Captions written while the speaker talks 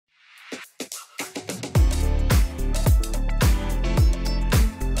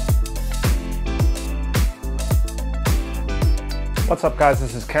What's up guys,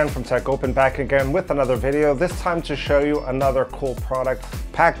 this is Ken from Tech Open back again with another video, this time to show you another cool product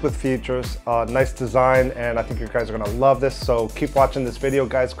packed with features, nice design, and I think you guys are gonna love this, so keep watching this video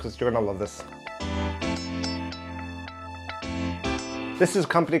guys because you're gonna love this. This is a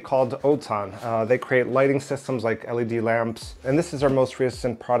company called Outon. They create lighting systems like LED lamps, and this is our most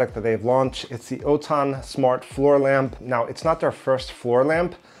recent product that they've launched. It's the Outon Smart Floor Lamp. Now, it's not their first floor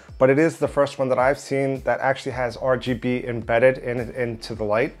lamp, but it is the first one that I've seen that actually has RGB embedded into the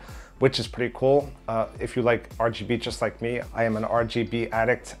light, which is pretty cool. If you like RGB just like me, I am an RGB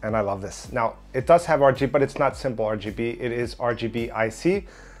addict and I love this. Now, it does have RGB, but it's not simple RGB. It is RGB IC.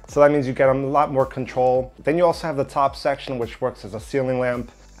 So that means you get a lot more control. Then you also have the top section, which works as a ceiling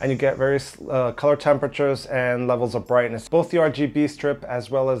lamp, and you get various color temperatures and levels of brightness. Both the RGB strip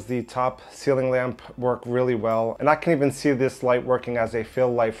as well as the top ceiling lamp work really well. And I can even see this light working as a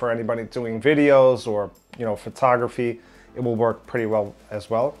fill light for anybody doing videos or, you know, photography. It will work pretty well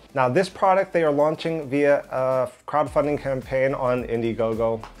as well. Now this product they are launching via a crowdfunding campaign on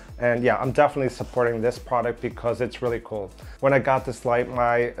Indiegogo. And yeah, I'm definitely supporting this product because it's really cool. When I got this light,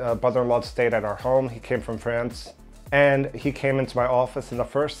 my brother-in-law stayed at our home. He came from France and he came into my office and the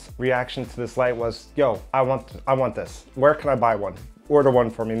first reaction to this light was, yo, I want this. Where can I buy one? Order one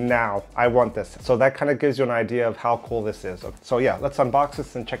for me now. I want this. So that kind of gives you an idea of how cool this is. So yeah, let's unbox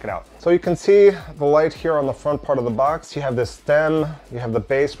this and check it out. So you can see the light here on the front part of the box. You have this stem, you have the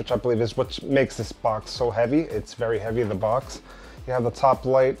base, which I believe is what makes this box so heavy. It's very heavy, the box. You have the top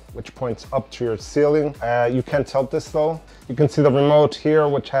light, which points up to your ceiling. You can tilt this though. You can see the remote here,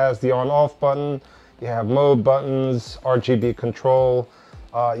 which has the on-off button. You have mode buttons, RGB control.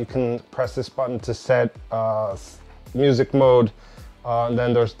 You can press this button to set music mode. And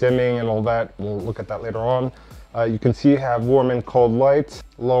then there's dimming and all that. We'll look at that later on. You can see you have warm and cold light,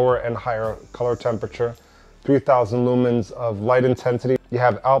 lower and higher color temperature, 3000 lumens of light intensity. You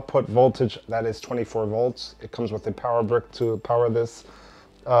have output voltage that is 24 volts. It comes with a power brick to power this.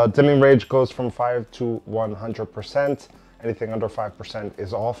 Dimming range goes from 5 to 100%. Anything under 5%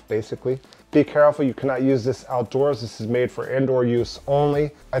 is off, basically. Be careful, you cannot use this outdoors. This is made for indoor use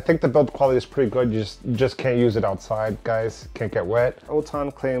only. I think the build quality is pretty good. You just can't use it outside, guys. Can't get wet.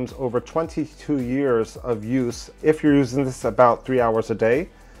 Outon claims over 22 years of use if you're using this about 3 hours a day.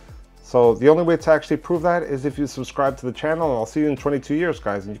 So the only way to actually prove that is if you subscribe to the channel, and I'll see you in 22 years,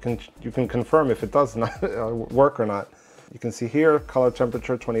 guys, and you can confirm if it does not work or not. You can see here, color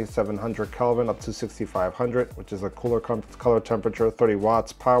temperature 2700 Kelvin up to 6500, which is a cooler color temperature, 30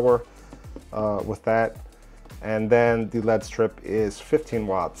 watts power with that. And then the LED strip is 15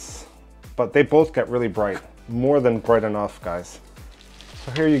 watts. But they both get really bright, more than bright enough, guys.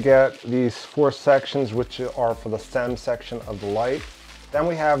 So here you get these 4 sections, which are for the stem section of the light. Then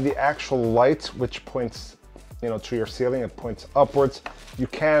we have the actual light, which points, you know, to your ceiling. It points upwards. You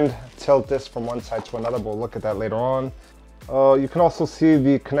can tilt this from one side to another, but we'll look at that later on. You can also see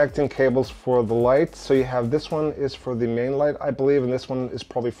the connecting cables for the light. So you have this one is for the main light, I believe, and this one is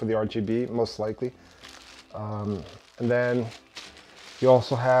probably for the RGB, most likely. And then you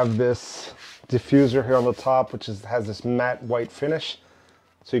also have this diffuser here on the top, which has this matte white finish.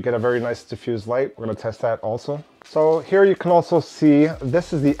 So you get a very nice diffused light. We're gonna test that also. So here you can also see,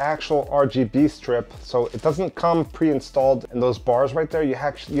 this is the actual RGB strip. So it doesn't come pre-installed in those bars right there. You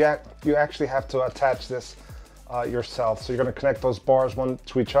actually have to attach this yourself. So you're gonna connect those bars one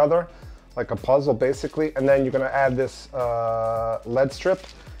to each other, like a puzzle basically. And then you're gonna add this LED strip.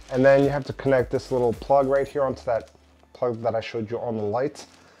 And then you have to connect this little plug right here onto that plug that I showed you on the light.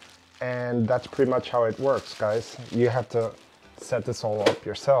 And that's pretty much how it works, guys. You have to set this all up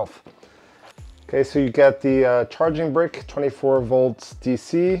yourself. Okay, so you get the charging brick, 24 volts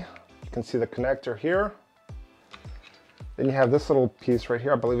DC. You can see the connector here. Then you have this little piece right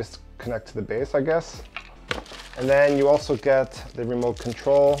here. I believe it's connect to the base, I guess. And then you also get the remote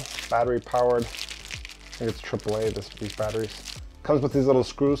control, battery powered. I think it's AAA, these batteries. Comes with these little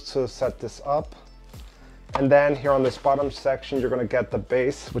screws to set this up. And then here on this bottom section, you're gonna get the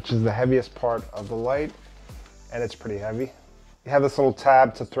base, which is the heaviest part of the light. And it's pretty heavy. You have this little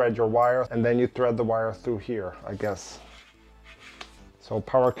tab to thread your wire, and then you thread the wire through here, I guess. So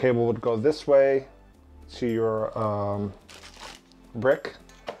power cable would go this way to your brick,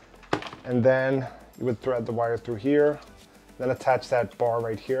 and then you would thread the wire through here, then attach that bar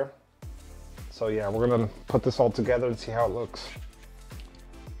right here. So yeah, we're gonna put this all together and see how it looks.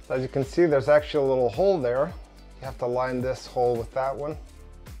 So as you can see, there's actually a little hole there. You have to line this hole with that one.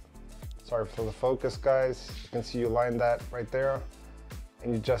 Sorry for the focus, guys. You can see you line that right there,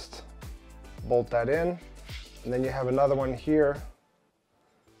 and you just bolt that in. And then you have another one here,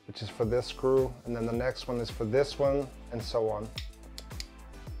 which is for this screw, and then the next one is for this one, and so on.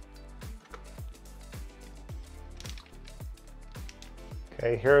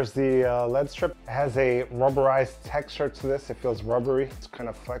 Okay, here's the LED strip. It has a rubberized texture to this. It feels rubbery. It's kind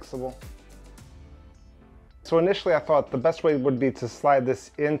of flexible. So initially I thought the best way would be to slide this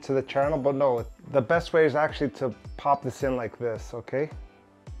into the channel, but no, the best way is actually to pop this in like this, okay?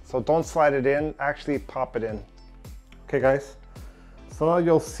 So don't slide it in, actually pop it in. Okay guys, so now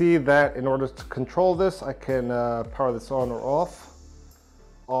you'll see that in order to control this, I can power this on or off.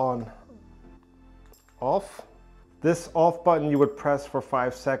 On, off. This off button you would press for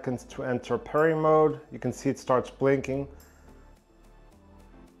 5 seconds to enter pairing mode. You can see it starts blinking.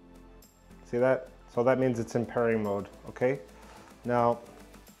 See that? So that means it's in pairing mode, okay? Now,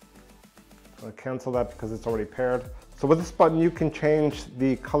 I'm gonna cancel that because it's already paired. So with this button, you can change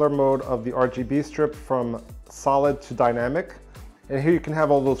the color mode of the RGB strip from solid to dynamic. And here you can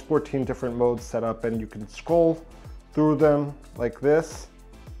have all those 14 different modes set up, and you can scroll through them like this.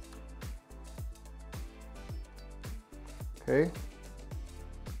 Okay.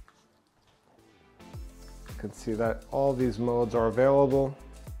 You can see that all these modes are available.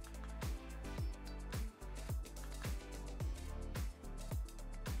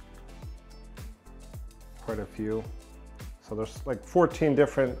 Quite a few. So there's like 14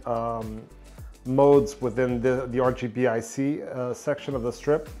 different modes within the RGBIC section of the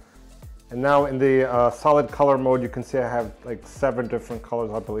strip. And now in the solid color mode, you can see I have like 7 different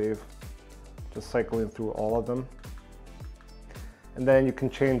colors, I believe. Just cycling through all of them. And then you can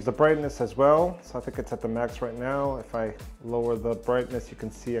change the brightness as well. So I think it's at the max right now. If I lower the brightness, you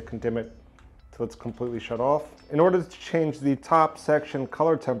can see I can dim it till it's completely shut off. In order to change the top section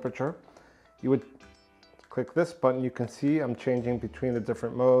color temperature, you would click this button. You can see I'm changing between the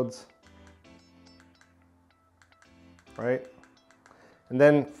different modes, right? And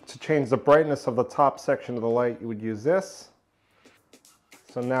then to change the brightness of the top section of the light, you would use this.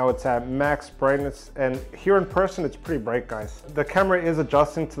 So now it's at max brightness, and here in person it's pretty bright, guys. The camera is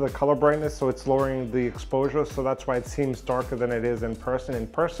adjusting to the color brightness, so it's lowering the exposure, so that's why it seems darker than it is in person. In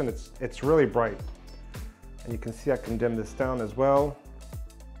person it's really bright. And you can see I can dim this down as well.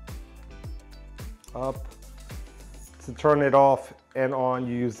 Up. To turn it off and on,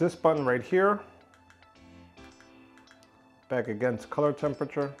 you use this button right here. Back again to color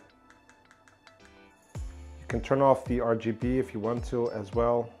temperature. You can turn off the RGB if you want to as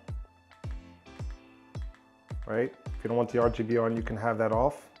well. Right? If you don't want the RGB on, you can have that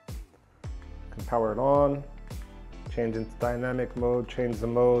off. You can power it on, change into dynamic mode, change the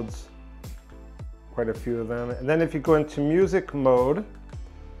modes. Quite a few of them. And then if you go into music mode,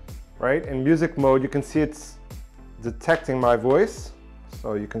 right? In music mode, you can see it's detecting my voice.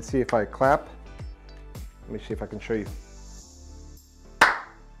 So you can see if I clap. Let me see if I can show you.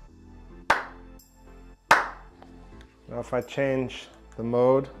 Now if I change the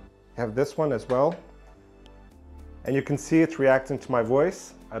mode, I have this one as well. And you can see it's reacting to my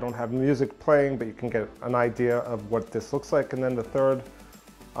voice. I don't have music playing, but you can get an idea of what this looks like. And then the third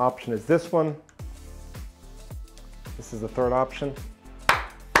option is this one. This is the third option.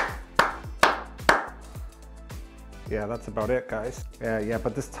 Yeah, that's about it, guys. Yeah,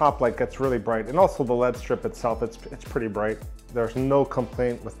 but this top light gets really bright. And also the LED strip itself, it's pretty bright. There's no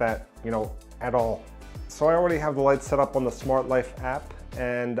complaint with that, you know, at all. So I already have the lights set up on the Smart Life app,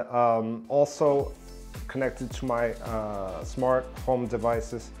 and also connected to my smart home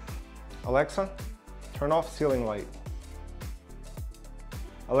devices. Alexa, turn off ceiling light.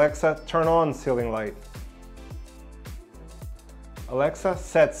 Alexa, turn on ceiling light. Alexa,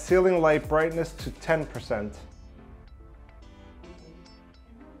 set ceiling light brightness to 10%.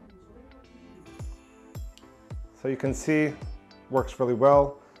 So you can see, works really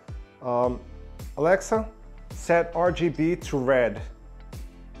well. Alexa, set RGB to red.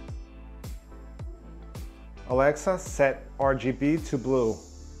 Alexa, set RGB to blue.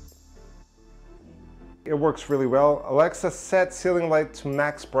 It works really well. Alexa, set ceiling light to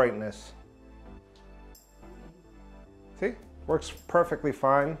max brightness. See, works perfectly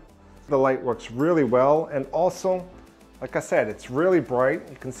fine. The light works really well, and also, like I said, it's really bright.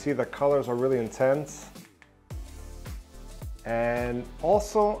 You can see the colors are really intense. And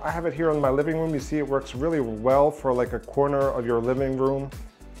also, I have it here in my living room. You see it works really well for like a corner of your living room.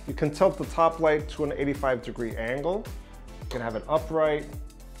 You can tilt the top light to an 85-degree angle. You can have it upright.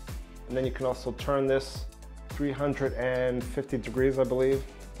 And then you can also turn this 350 degrees, I believe,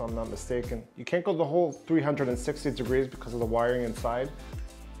 if I'm not mistaken. You can't go the whole 360 degrees because of the wiring inside.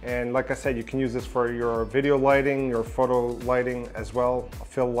 And like I said, you can use this for your video lighting, your photo lighting as well, a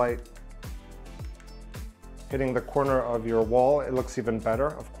fill light. Hitting the corner of your wall, it looks even better,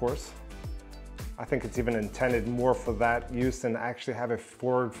 of course. I think it's even intended more for that use than actually have it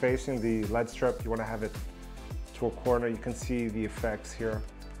forward facing the LED strip. You want to have it to a corner. You can see the effects here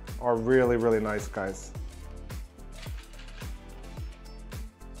are really, really nice, guys.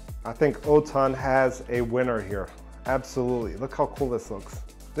 I think Outon has a winner here. Absolutely. Look how cool this looks.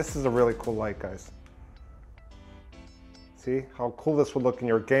 This is a really cool light, guys. See how cool this would look in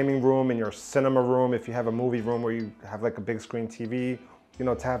your gaming room, in your cinema room, if you have a movie room where you have like a big screen TV, you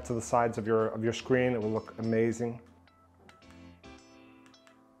know, to have to the sides of your screen. It will look amazing.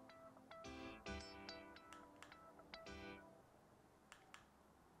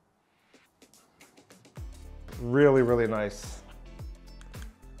 Really, really nice.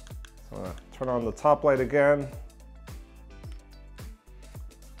 So I'm gonna turn on the top light again.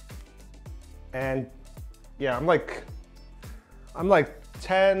 And yeah, I'm like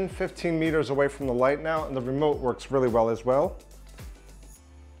 10, 15 meters away from the light now, and the remote works really well as well.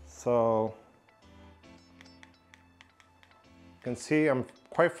 So you can see I'm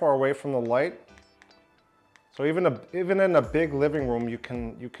quite far away from the light. So even in a big living room, you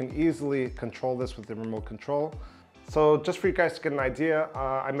can easily control this with the remote control. So just for you guys to get an idea,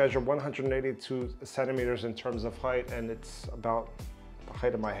 I measure 182 centimeters in terms of height, and it's about the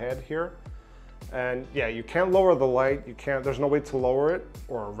height of my head here. And yeah, you can't lower the light. There's no way to lower it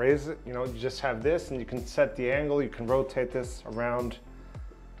or raise it. You know, you just have this, and you can set the angle. You can rotate this around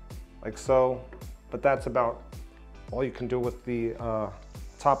like so, but that's about all you can do with the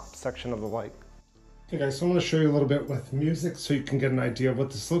top section of the light. Okay guys, so I want to show you a little bit with music so you can get an idea of what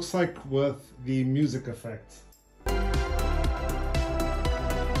this looks like with the music effect.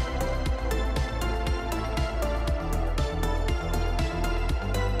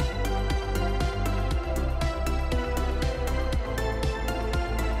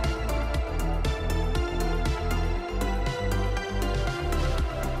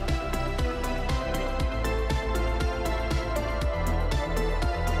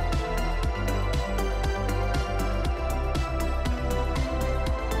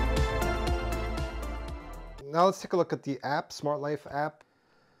 Now let's take a look at the app, Smart Life app.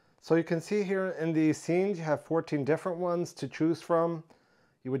 So you can see here in the scenes, you have 14 different ones to choose from.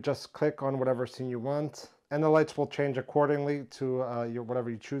 You would just click on whatever scene you want, and the lights will change accordingly to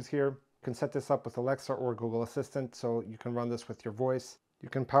whatever you choose here. You can set this up with Alexa or Google Assistant, so you can run this with your voice. You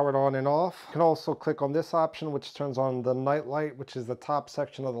can power it on and off. You can also click on this option, which turns on the night light, which is the top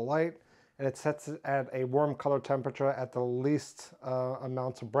section of the light, and it sets it at a warm color temperature at the least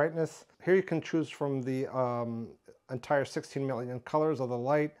amount of brightness. Here you can choose from the entire 16 million colors of the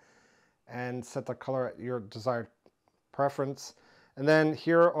light and set the color at your desired preference. And then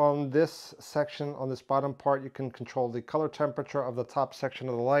here on this section, on this bottom part, you can control the color temperature of the top section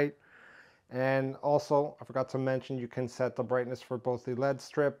of the light. And also, I forgot to mention, you can set the brightness for both the LED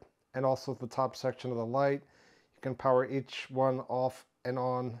strip and also the top section of the light. You can power each one off and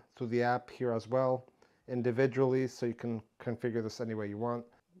on through the app here as well, individually, so you can configure this any way you want.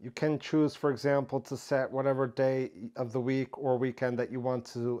 You can choose, for example, to set whatever day of the week or weekend that you want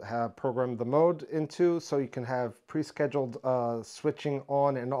to have programmed the mode into, so you can have pre-scheduled switching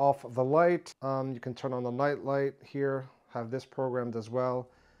on and off of the light. You can turn on the night light here, have this programmed as well,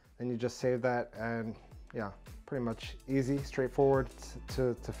 and you just save that, and yeah, pretty much easy, straightforward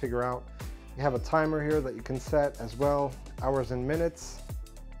to figure out. You have a timer here that you can set as well, hours and minutes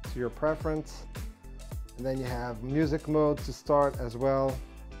to your preference. And then you have music mode to start as well.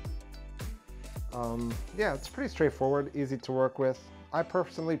 Yeah, it's pretty straightforward, easy to work with. I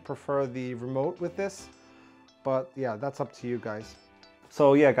personally prefer the remote with this, but yeah, that's up to you guys.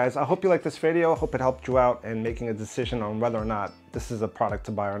 So yeah, guys, I hope you liked this video. I hope it helped you out in making a decision on whether or not this is a product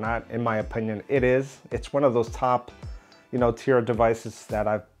to buy or not. In my opinion, it is. It's one of those top, tier devices that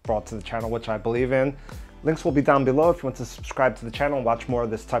I've brought to the channel, which I believe in. Links will be down below if you want to subscribe to the channel and watch more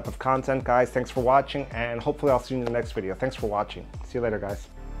of this type of content, guys. Thanks for watching, and hopefully I'll see you in the next video. Thanks for watching. See you later, guys.